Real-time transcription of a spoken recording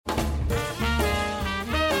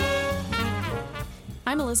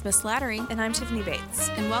I'm Elizabeth Slattery. And I'm Tiffany Bates.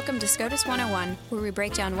 And welcome to SCOTUS 101, where we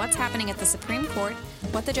break down what's happening at the Supreme Court,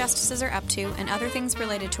 what the justices are up to, and other things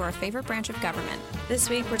related to our favorite branch of government. This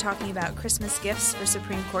week we're talking about Christmas gifts for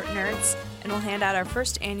Supreme Court nerds, and we'll hand out our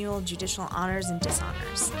first annual judicial honors and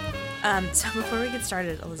dishonors. So before we get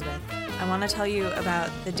started, Elizabeth, I want to tell you about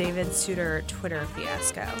the David Souter Twitter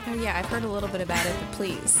fiasco. Oh yeah, I've heard a little bit about it, but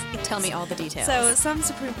please tell me all the details. So some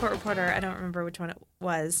Supreme Court reporter, I don't remember which one it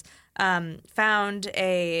was, found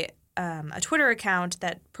a Twitter account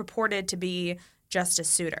that purported to be Justice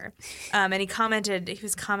Souter. And he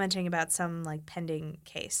was commenting about some pending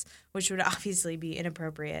case, which would obviously be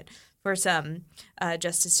inappropriate for some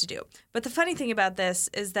justice to do. But the funny thing about this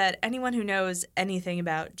is that anyone who knows anything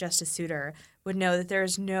about Justice Souter would know that there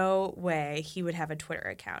is no way he would have a Twitter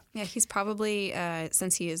account. Yeah, he's probably,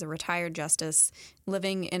 since he is a retired justice,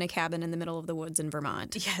 living in a cabin in the middle of the woods in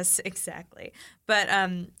Vermont. Yes, exactly. But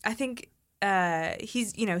I think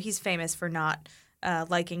he's famous for not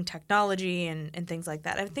liking technology and things like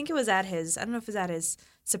that. I think it was I don't know if it was at his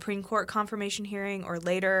Supreme Court confirmation hearing or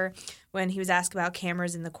later when he was asked about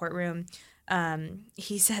cameras in the courtroom.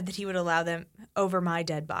 He said that he would allow them over my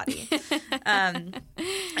dead body.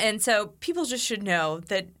 And so people just should know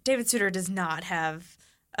that David Souter does not have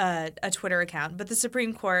a Twitter account. But the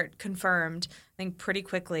Supreme Court confirmed, I think pretty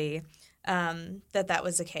quickly, that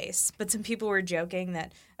was the case. But some people were joking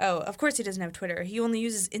that, oh, of course he doesn't have Twitter. He only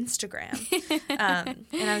uses Instagram.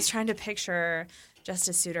 And I was trying to picture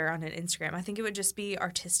Justice Souter on an Instagram. I think it would just be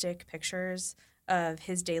artistic pictures of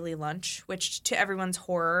his daily lunch, which to everyone's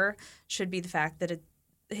horror should be the fact that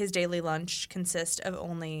his daily lunch consists of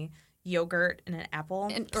only yogurt and an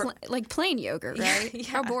apple. And plain yogurt, right? Yeah.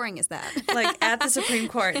 How boring is that? At the Supreme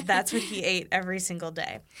Court, that's what he ate every single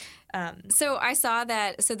day. So I saw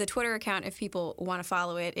that. So the Twitter account, if people want to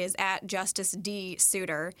follow it, is at Justice D.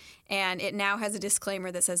 Souter, and it now has a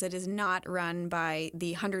disclaimer that says it is not run by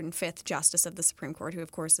the 105th Justice of the Supreme Court, who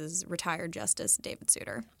of course is retired Justice David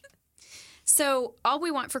Souter. So all we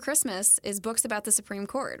want for Christmas is books about the Supreme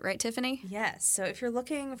Court, right, Tiffany? Yes. So if you're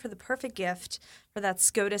looking for the perfect gift for that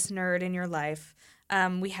SCOTUS nerd in your life,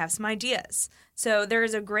 we have some ideas. So there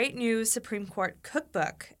is a great new Supreme Court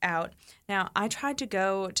cookbook out. Now, I tried to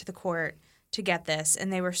go to the court to get this,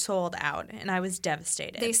 and they were sold out, and I was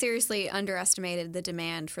devastated. They seriously underestimated the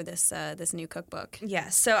demand for this new cookbook.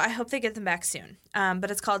 Yes, so I hope they get them back soon.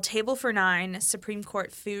 But it's called Table for Nine, Supreme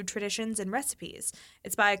Court Food Traditions and Recipes.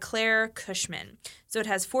 It's by Claire Cushman. So it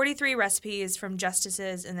has 43 recipes from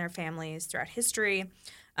justices and their families throughout history,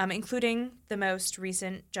 including the most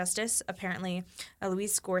recent justice. Apparently,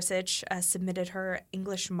 Louise Gorsuch submitted her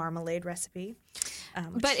English marmalade recipe.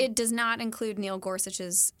 But it does not include Neil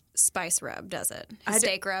Gorsuch's spice rub, does it?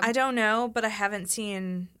 Steak rub? I don't know, but I haven't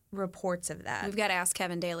seen reports of that. We've got to ask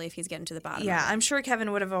Kevin Daly if he's getting to the bottom of it. Yeah, I'm sure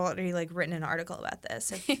Kevin would have already written an article about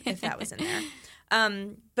this if that was in there.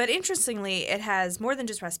 But interestingly, it has more than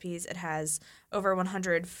just recipes. It has over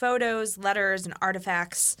 100 photos, letters, and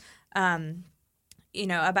artifacts about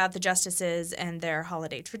the justices and their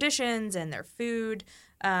holiday traditions and their food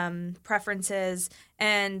preferences.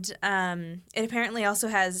 And it apparently also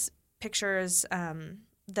has pictures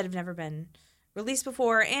that have never been released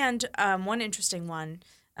before. And one interesting one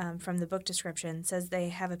from the book description says they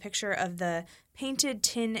have a picture of the painted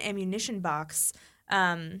tin ammunition box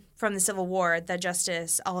from the Civil War that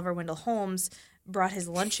Justice Oliver Wendell Holmes brought his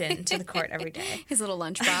lunch in to the court every day. His little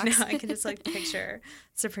lunch box. I can just picture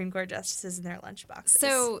Supreme Court justices in their lunch boxes.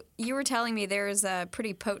 So you were telling me there's a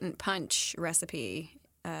pretty potent punch recipe,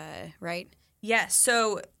 right? Yes.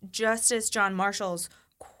 So Justice John Marshall's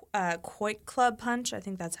Coit Club punch, I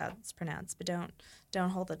think that's how it's pronounced, but don't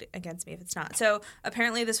hold it against me if it's not. So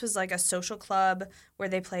apparently this was a social club where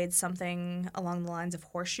they played something along the lines of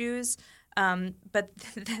horseshoes. But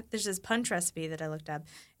there's this punch recipe that I looked up.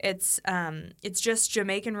 It's just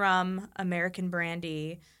Jamaican rum, American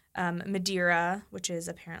brandy, Madeira, which is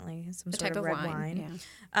apparently some sort of red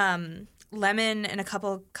wine, lemon, and a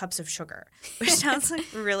couple cups of sugar, which sounds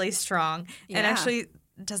really strong and actually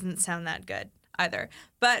doesn't sound that good either.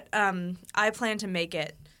 But I plan to make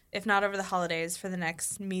it, if not over the holidays, for the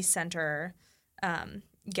next Me Center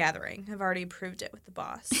gathering. I've already approved it with the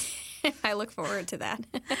boss. I look forward to that.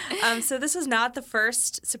 So this is not the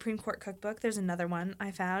first Supreme Court cookbook. There's another one I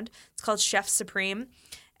found. It's called Chef Supreme,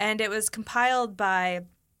 and it was compiled by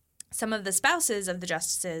some of the spouses of the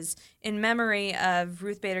justices in memory of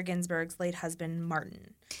Ruth Bader Ginsburg's late husband,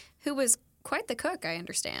 Martin. Who was quite the cook, I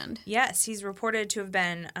understand. Yes, he's reported to have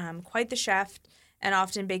been quite the chef and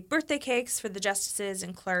often baked birthday cakes for the justices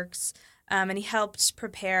and clerks. And he helped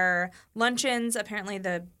prepare luncheons. Apparently,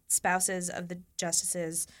 the spouses of the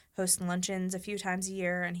justices host luncheons a few times a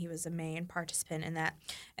year, and he was a main participant in that.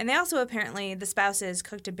 And they also apparently, the spouses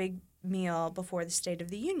cooked a big meal before the State of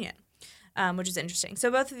the Union, which is interesting. So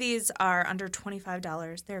both of these are under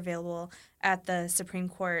 $25. They're available at the Supreme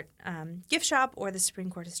Court gift shop or the Supreme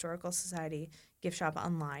Court Historical Society gift shop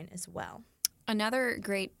online as well. Another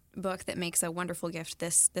great book that makes a wonderful gift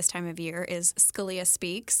this time of year is Scalia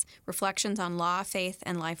Speaks, Reflections on Law, Faith,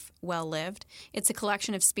 and Life Well Lived. It's a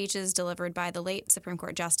collection of speeches delivered by the late Supreme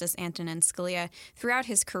Court Justice Antonin Scalia throughout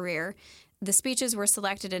his career. The speeches were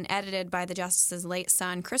selected and edited by the Justice's late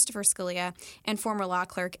son, Christopher Scalia, and former law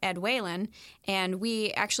clerk Ed Whalen. And we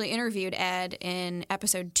actually interviewed Ed in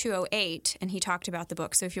episode 208, and he talked about the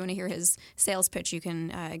book. So if you want to hear his sales pitch, you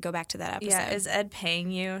can go back to that episode. Yeah, is Ed paying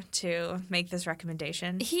you to make this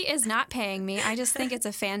recommendation? He is not paying me. I just think it's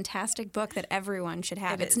a fantastic book that everyone should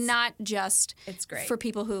have. It's not just great for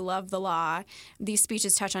people who love the law. These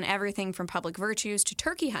speeches touch on everything from public virtues to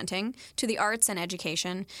turkey hunting to the arts and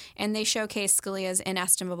education, and they showcase Scalia's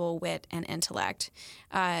inestimable wit and intellect.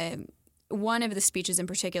 One of the speeches in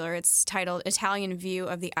particular, it's titled Italian View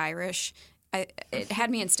of the Irish. It had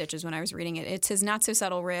me in stitches when I was reading it. It's his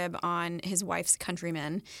not-so-subtle rib on his wife's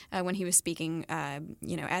countrymen when he was speaking,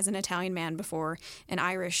 as an Italian man before an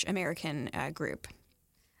Irish-American group.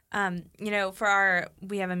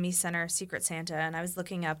 We have a Me Center Secret Santa, and I was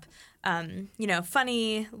looking up,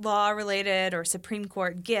 funny law-related or Supreme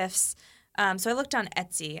Court gifts. So I looked on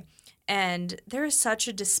Etsy. And there is such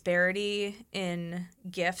a disparity in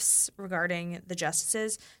gifts regarding the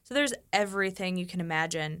justices. So there's everything you can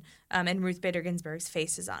imagine. And Ruth Bader Ginsburg's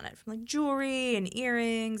face is on it, from like jewelry and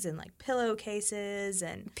earrings and like pillowcases.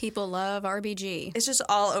 And people love RBG. It's just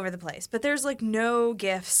all over the place. But there's like no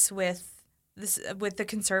gifts with the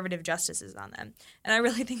conservative justices on them. And I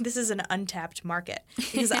really think this is an untapped market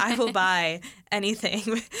because I will buy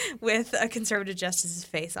anything with a conservative justice's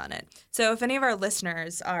face on it. So if any of our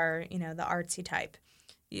listeners are, the artsy type,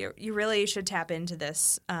 you really should tap into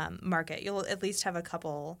this market. You'll at least have a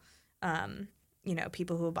couple,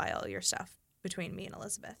 people who will buy all your stuff between me and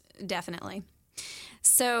Elizabeth. Definitely.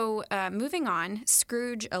 So moving on,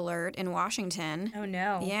 Scrooge alert in Washington. Oh,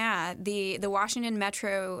 no. Yeah, the Washington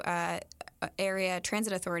Metro Area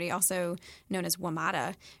Transit Authority, also known as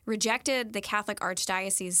WMATA, rejected the Catholic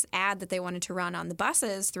Archdiocese ad that they wanted to run on the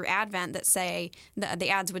buses through Advent that say, the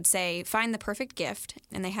ads would say, find the perfect gift,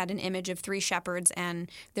 and they had an image of 3 shepherds and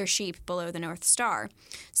their sheep below the North Star.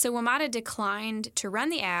 So WMATA declined to run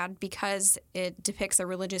the ad because it depicts a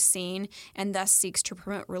religious scene and thus seeks to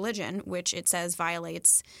promote religion, which it says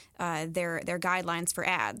violates their guidelines for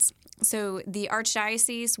ads. So the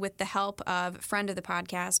Archdiocese, with the help of friend of the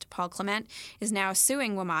podcast, Paul Clement, is now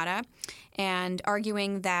suing WMATA and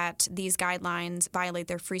arguing that these guidelines violate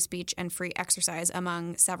their free speech and free exercise,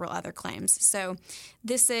 among several other claims. So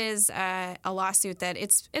this is a lawsuit that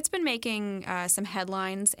it's been making some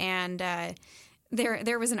headlines, and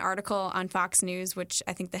there was an article on Fox News, which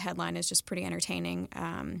I think the headline is just pretty entertaining.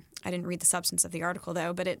 I didn't read the substance of the article,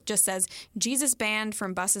 though, but it just says, Jesus banned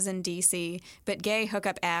from buses in D.C., but gay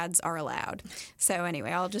hookup ads are allowed. So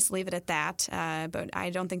anyway, I'll just leave it at that. But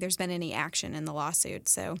I don't think there's been any action in the lawsuit.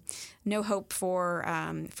 So no hope for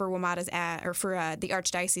WMATA's ad, or for the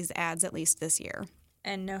Archdiocese ads, at least this year.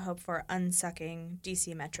 And no hope for unsucking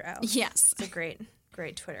D.C. Metro. Yes. It's a great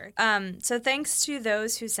Twitter. So thanks to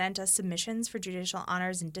those who sent us submissions for judicial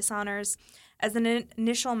honors and dishonors. As an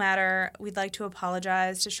initial matter, we'd like to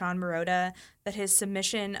apologize to Sean Marotta that his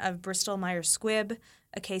submission of Bristol-Myers Squibb,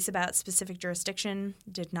 a case about specific jurisdiction,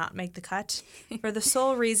 did not make the cut for the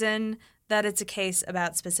sole reason that it's a case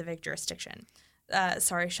about specific jurisdiction.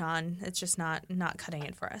 Sorry, Sean. It's just not cutting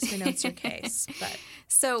it for us. We know it's your case. But.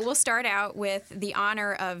 So we'll start out with the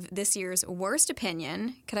honor of this year's worst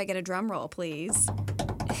opinion. Could I get a drum roll, please?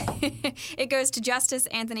 It goes to Justice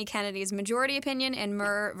Anthony Kennedy's majority opinion in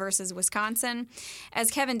Murr versus Wisconsin.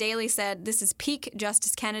 As Kevin Daly said, this is peak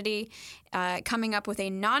Justice Kennedy coming up with a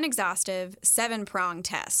non-exhaustive 7-prong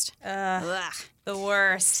test. Ugh. The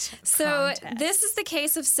worst. So this is the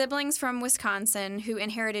case of siblings from Wisconsin who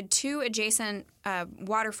inherited 2 adjacent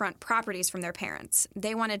waterfront properties from their parents.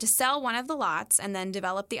 They wanted to sell one of the lots and then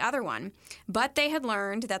develop the other one, but they had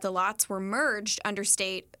learned that the lots were merged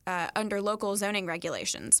under local zoning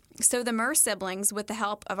regulations. So the Murr siblings, with the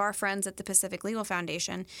help of our friends at the Pacific Legal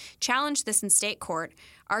Foundation, challenged this in state court,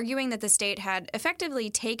 arguing that the state had effectively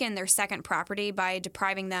taken their second property by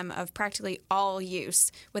depriving them of practically all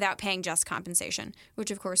use without paying just compensation,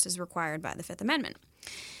 which of course is required by the Fifth Amendment.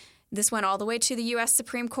 This went all the way to the U.S.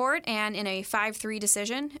 Supreme Court, and in a 5-3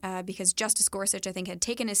 decision, because Justice Gorsuch, I think, had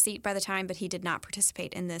taken his seat by the time, but he did not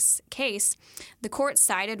participate in this case, the court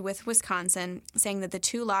sided with Wisconsin, saying that the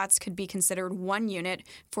two lots could be considered one unit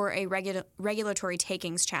for a regulatory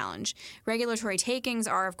takings challenge. Regulatory takings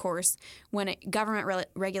are, of course, when government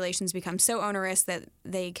regulations become so onerous that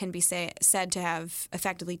they can be said to have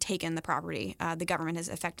effectively taken the property. The government has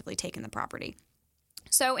effectively taken the property.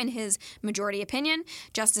 So in his majority opinion,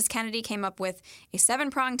 Justice Kennedy came up with a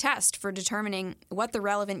 7-pronged test for determining what the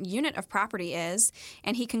relevant unit of property is,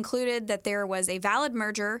 and he concluded that there was a valid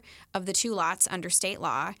merger of the two lots under state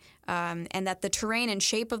law, and that the terrain and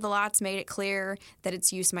shape of the lots made it clear that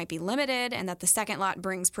its use might be limited, and that the second lot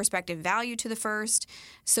brings prospective value to the first.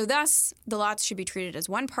 So thus, the lots should be treated as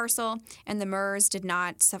one parcel, and the MERS did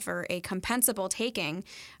not suffer a compensable taking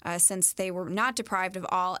since they were not deprived of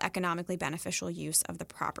all economically beneficial use of the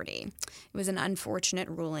property. It was an unfortunate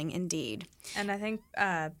ruling indeed. And I think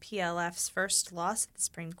PLF's first loss at the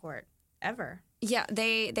Supreme Court ever. Yeah,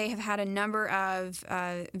 they have had a number of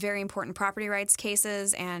very important property rights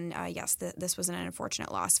cases, and yes, this was an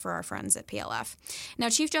unfortunate loss for our friends at PLF. Now,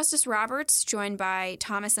 Chief Justice Roberts, joined by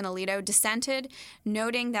Thomas and Alito, dissented,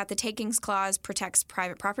 noting that the Takings Clause protects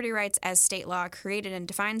private property rights as state law created and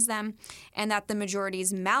defines them, and that the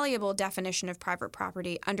majority's malleable definition of private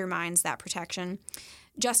property undermines that protection.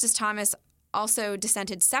 Justice Thomas also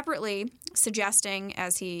dissented separately, suggesting,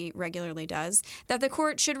 as he regularly does, that the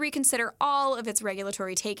court should reconsider all of its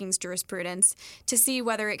regulatory takings jurisprudence to see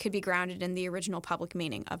whether it could be grounded in the original public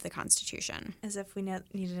meaning of the Constitution. As if we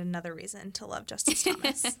needed another reason to love Justice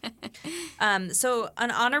Thomas. So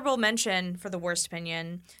an honorable mention for the worst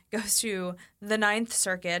opinion goes to the Ninth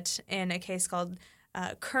Circuit in a case called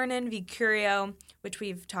Kernan v. Curio, which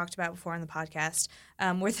we've talked about before on the podcast,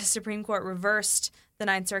 where the Supreme Court reversed the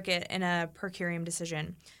Ninth Circuit in a per curiam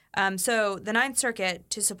decision. So the Ninth Circuit,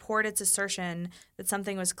 to support its assertion that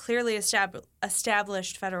something was clearly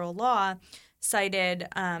established federal law, cited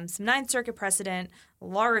some Ninth Circuit precedent, a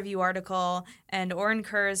law review article, and Oren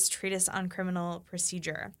Kerr's treatise on criminal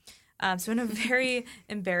procedure. So in a very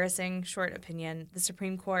embarrassing short opinion, the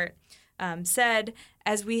Supreme Court said,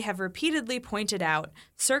 as we have repeatedly pointed out,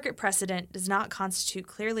 circuit precedent does not constitute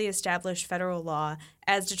clearly established federal law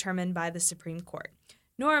as determined by the Supreme Court,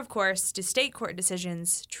 nor, of course, do state court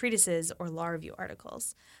decisions, treatises, or law review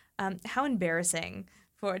articles. How embarrassing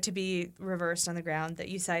for it to be reversed on the ground that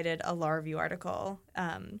you cited a law review article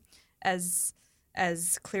as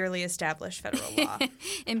clearly established federal law.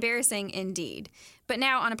 Embarrassing indeed. But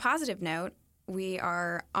now, on a positive note, we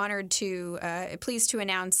are pleased to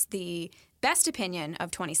announce the best opinion of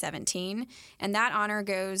 2017, and that honor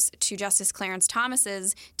goes to Justice Clarence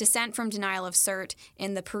Thomas's dissent from denial of cert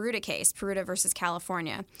in the Peruta case, Peruta versus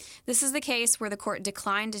California. This is the case where the court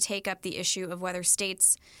declined to take up the issue of whether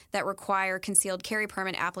states that require concealed carry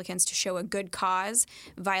permit applicants to show a good cause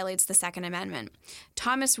violates the Second Amendment.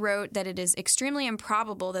 Thomas wrote that it is extremely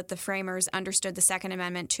improbable that the framers understood the Second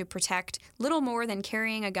Amendment to protect little more than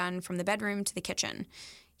carrying a gun from the bedroom to the kitchen.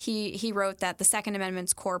 He wrote that the Second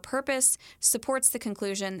Amendment's core purpose supports the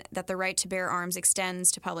conclusion that the right to bear arms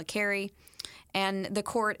extends to public carry. And the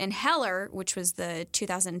court in Heller, which was the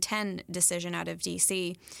 2010 decision out of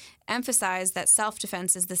D.C., emphasized that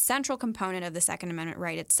self-defense is the central component of the Second Amendment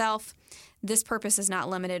right itself. This purpose is not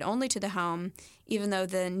limited only to the home, even though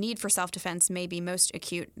the need for self-defense may be most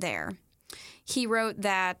acute there. He wrote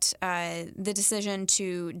that the decision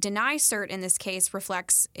to deny cert in this case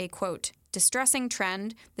reflects a, quote, distressing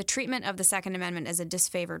trend, the treatment of the Second Amendment as a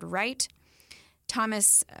disfavored right.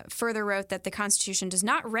 Thomas further wrote that the Constitution does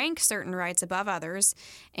not rank certain rights above others,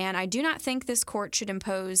 and I do not think this court should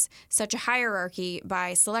impose such a hierarchy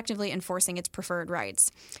by selectively enforcing its preferred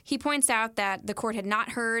rights. He points out that the court had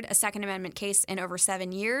not heard a Second Amendment case in over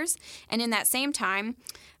 7 years, and in that same time,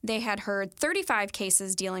 they had heard 35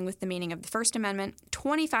 cases dealing with the meaning of the First Amendment,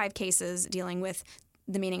 25 cases dealing with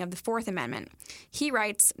the meaning of the Fourth Amendment. He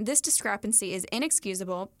writes, this discrepancy is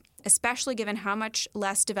inexcusable, especially given how much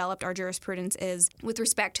less developed our jurisprudence is with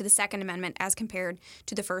respect to the Second Amendment as compared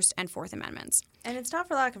to the First and Fourth Amendments. And it's not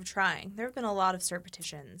for lack of trying. There have been a lot of cert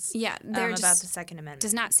petitions about the Second Amendment.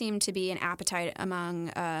 Does not seem to be an appetite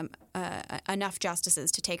among enough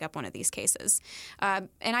justices to take up one of these cases. And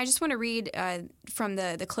I just want to read from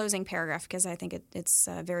the closing paragraph because I think it's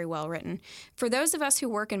very well written. For those of us who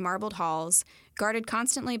work in marbled halls, guarded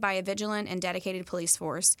constantly by a vigilant and dedicated police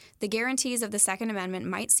force, the guarantees of the Second Amendment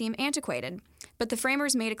might seem antiquated, but the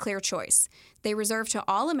framers made a clear choice. They reserved to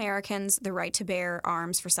all Americans the right to bear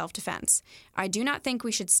arms for self-defense. I do not think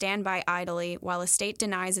we should stand by idly while a state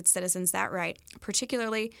denies its citizens that right,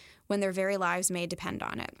 particularly when their very lives may depend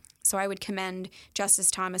on it. So I would commend Justice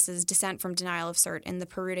Thomas's dissent from denial of cert in the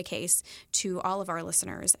Peruta case to all of our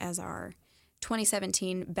listeners as our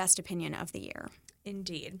 2017 best opinion of the year.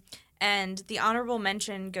 Indeed. And the honorable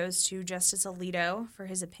mention goes to Justice Alito for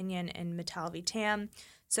his opinion in Mittal v. Tam.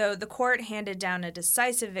 So the court handed down a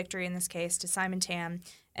decisive victory in this case to Simon Tam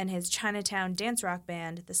and his Chinatown dance rock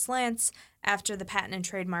band, the Slants, after the Patent and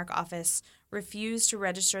Trademark Office refused to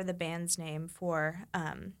register the band's name for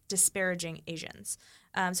disparaging Asians.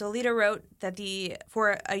 So Alito wrote that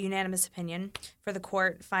for a unanimous opinion for the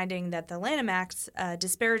court, finding that the Lanham Act's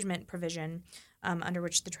disparagement provision under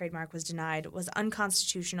which the trademark was denied was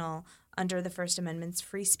unconstitutional under the First Amendment's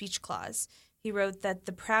free speech clause. He wrote that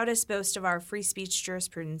the proudest boast of our free speech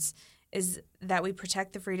jurisprudence is that we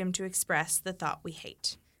protect the freedom to express the thought we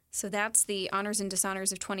hate. So that's the honors and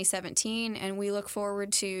dishonors of 2017, and we look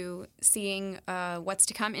forward to seeing what's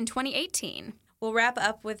to come in 2018. We'll wrap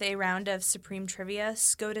up with a round of Supreme Trivia,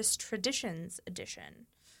 SCOTUS Traditions Edition.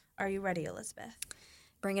 Are you ready, Elizabeth?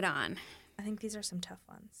 Bring it on. I think these are some tough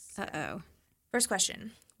ones. Uh-oh. First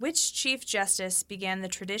question. Which Chief Justice began the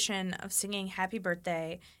tradition of singing Happy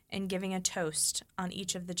Birthday and giving a toast on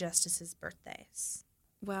each of the justices' birthdays?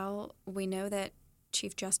 Well, we know that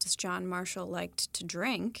Chief Justice John Marshall liked to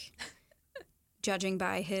drink, judging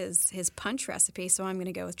by his punch recipe, so I'm going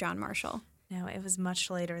to go with John Marshall. No, it was much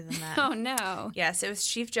later than that. Oh, no. Yes, it was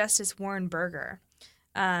Chief Justice Warren Burger.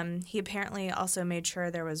 He apparently also made sure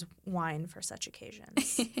there was wine for such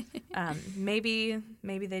occasions. Maybe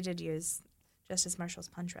they did use Justice Marshall's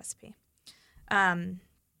punch recipe. And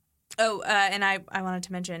I wanted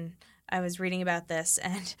to mention, I was reading about this,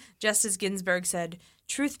 and Justice Ginsburg said,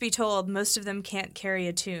 "Truth be told, most of them can't carry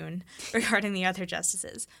a tune," regarding the other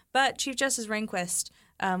justices. But Chief Justice Rehnquist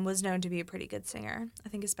was known to be a pretty good singer, I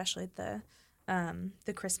think especially at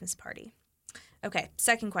the Christmas party. Okay,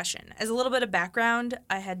 second question. As a little bit of background,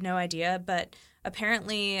 I had no idea, but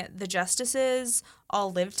apparently the justices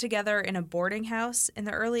all lived together in a boarding house in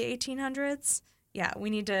the early 1800s. Yeah, we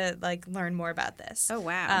need to learn more about this. Oh,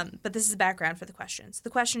 wow. But this is background for the question. So the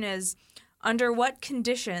question is, under what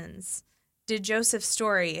conditions did Joseph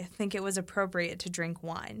Story think it was appropriate to drink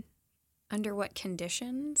wine? Under what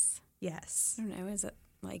conditions? Yes. I don't know. Is it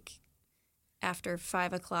after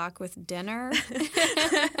 5 o'clock with dinner?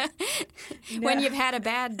 When you've had a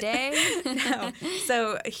bad day? No.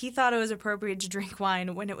 So he thought it was appropriate to drink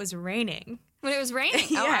wine when it was raining. When it was raining?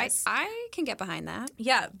 Yes. Oh, I can get behind that.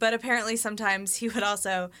 Yeah, but apparently sometimes he would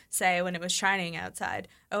also say when it was shining outside,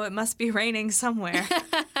 "Oh, it must be raining somewhere."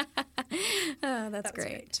 Oh, that's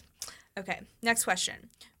great. Okay, next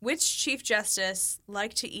question. Which Chief Justice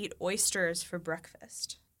liked to eat oysters for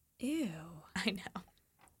breakfast? Ew. I know.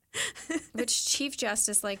 Which Chief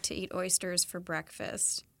Justice liked to eat oysters for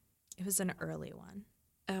breakfast? It was an early one.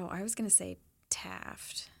 Oh, I was going to say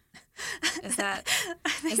Taft. Is that? I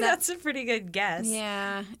think that's a pretty good guess.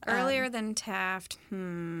 Yeah, earlier than Taft.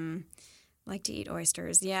 Like to eat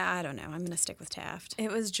oysters. Yeah, I don't know. I'm going to stick with Taft.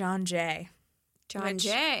 It was John Jay. John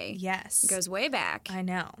Jay. Yes. Goes way back. I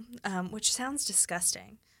know. Which sounds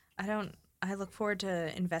disgusting. I look forward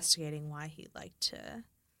to investigating why he liked to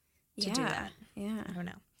do that. Yeah. I don't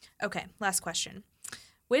know. Okay, last question.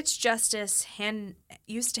 Which justice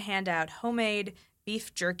used to hand out homemade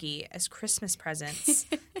beef jerky as Christmas presents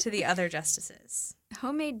to the other justices?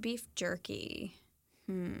 Homemade beef jerky.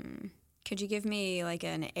 Could you give me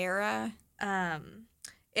an era?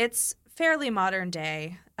 It's fairly modern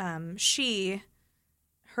day.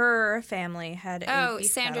 Her family had a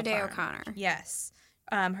beef Sandra cattle Day farm. O'Connor. Yes.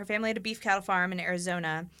 Her family had a beef cattle farm in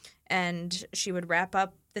Arizona, and she would wrap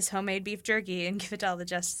up this homemade beef jerky and give it to all the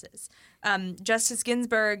justices. Justice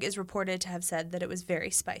Ginsburg is reported to have said that it was very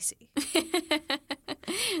spicy.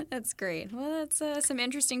 That's great. Well, that's some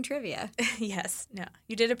interesting trivia. Yes. No.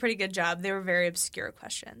 You did a pretty good job. They were very obscure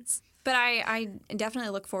questions. But I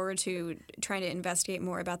definitely look forward to trying to investigate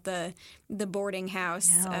more about the boarding house.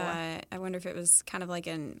 No. I wonder if it was kind of like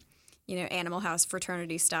an Animal House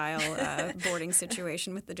fraternity style boarding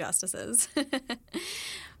situation with the justices.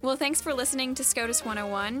 Well, thanks for listening to SCOTUS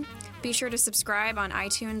 101. Be sure to subscribe on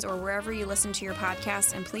iTunes or wherever you listen to your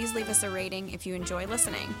podcasts, and please leave us a rating if you enjoy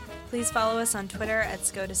listening. Please follow us on Twitter at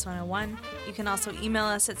SCOTUS101. You can also email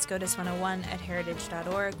us at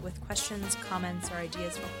SCOTUS101@heritage.org with questions, comments, or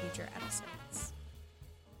ideas for future episodes.